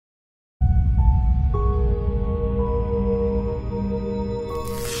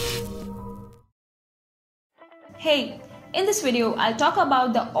Hey, in this video, I'll talk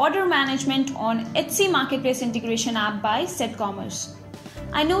about the order management on Etsy Marketplace Integration App by CedCommerce.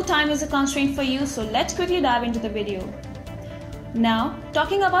 I know time is a constraint for you, so let's quickly dive into the video. Now,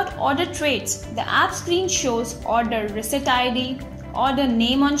 talking about order traits, the app screen shows order receipt ID, order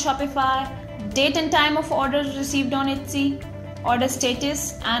name on Shopify, date and time of orders received on Etsy, order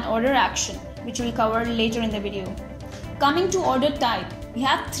status, and order action, which we'll cover later in the video. Coming to order type, we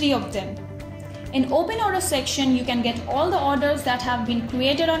have 3 of them. In open order section, you can get all the orders that have been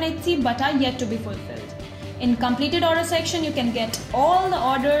created on Etsy but are yet to be fulfilled. In completed order section, you can get all the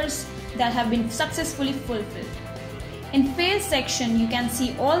orders that have been successfully fulfilled. In failed section, you can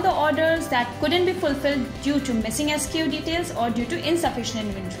see all the orders that couldn't be fulfilled due to missing SKU details or due to insufficient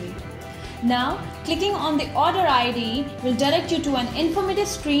inventory. Now, clicking on the order ID will direct you to an informative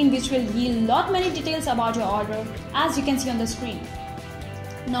screen which will yield lot many details about your order, as you can see on the screen.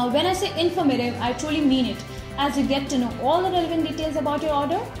 Now, when I say informative, I truly mean it, as you get to know all the relevant details about your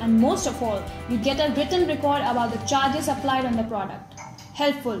order, and most of all, you get a written record about the charges applied on the product.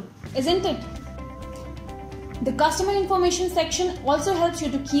 Helpful, isn't it? The customer information section also helps you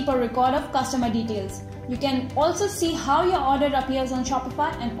to keep a record of customer details. You can also see how your order appears on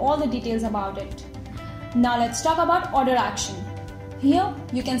Shopify and all the details about it. Now let's talk about order action. Here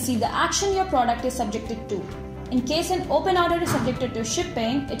you can see the action your product is subjected to. In case an open order is subjected to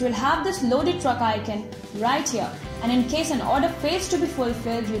shipping, it will have this loaded truck icon right here. And in case an order fails to be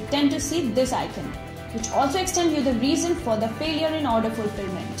fulfilled, you tend to see this icon, which also extends you the reason for the failure in order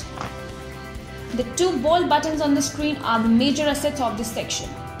fulfillment. The 2 bold buttons on the screen are the major assets of this section.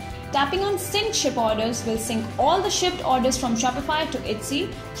 Tapping on Sync Ship Orders will sync all the shipped orders from Shopify to Etsy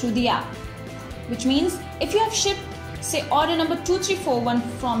through the app. Which means if you have shipped, say, order number 2341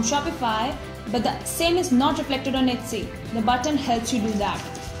 from Shopify, but the same is not reflected on Etsy, the button helps you do that.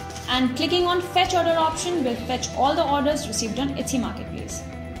 And clicking on Fetch Order option will fetch all the orders received on Etsy Marketplace.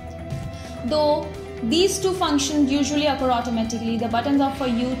 Though these 2 functions usually occur automatically, the buttons are for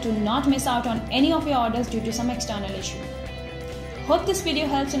you to not miss out on any of your orders due to some external issue. Hope this video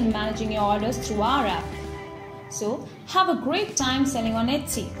helps in managing your orders through our app. So, have a great time selling on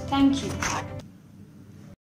Etsy. Thank you.